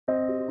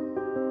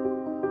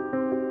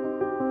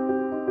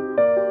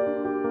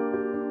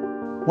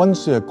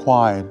Once you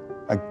acquire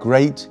a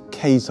great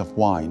case of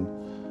wine,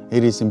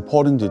 it is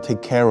important to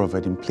take care of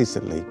it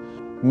implicitly.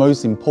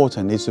 Most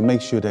important is to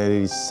make sure that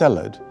it is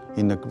cellared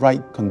in the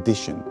right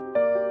condition.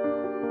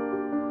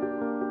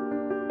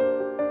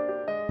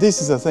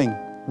 This is the thing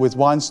with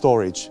wine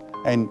storage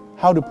and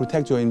how to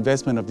protect your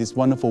investment of these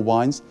wonderful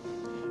wines.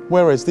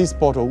 Whereas this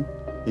bottle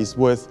is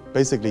worth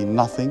basically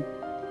nothing,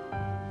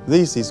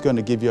 this is going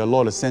to give you a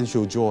lot of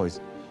sensual joys.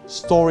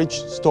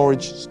 Storage,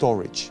 storage,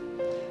 storage.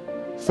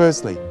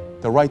 Firstly,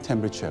 the right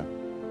temperature,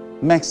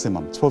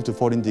 maximum 12 to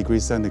 14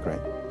 degrees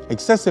centigrade.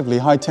 Excessively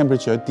high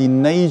temperature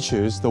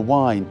denatures the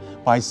wine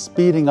by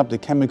speeding up the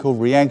chemical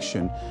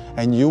reaction,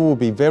 and you will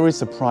be very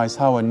surprised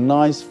how a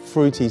nice,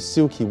 fruity,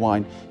 silky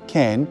wine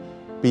can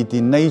be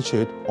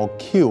denatured or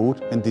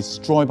killed and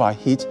destroyed by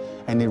heat,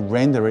 and it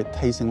render it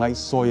tasting like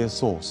soy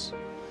sauce.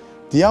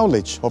 The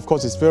outlage, of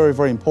course, is very,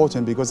 very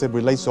important because it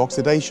relates to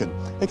oxidation.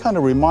 It kind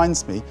of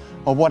reminds me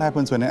of what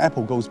happens when an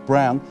apple goes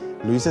brown,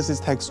 loses its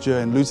texture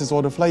and loses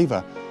all the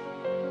flavor.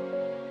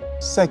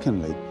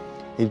 Secondly,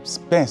 it's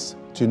best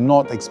to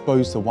not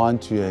expose the wine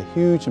to a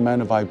huge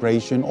amount of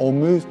vibration or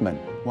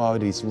movement while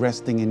it is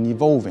resting and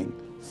evolving.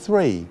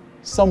 3,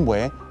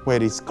 somewhere where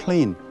it is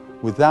clean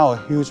without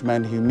a huge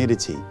amount of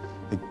humidity.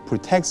 It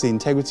protects the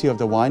integrity of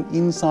the wine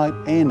inside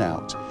and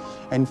out.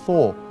 And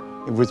 4,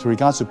 with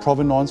regards to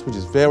provenance, which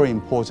is very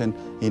important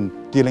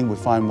in dealing with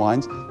fine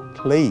wines,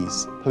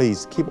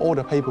 please keep all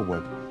the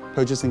paperwork,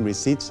 purchasing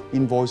receipts,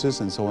 invoices,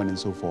 and so on and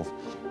so forth.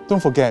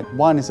 Don't forget,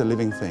 wine is a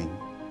living thing.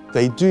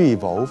 They do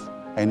evolve,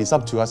 and it's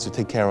up to us to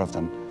take care of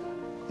them.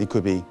 It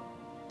could be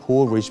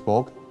poor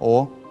Richborg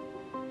or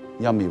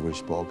yummy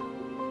Richborg.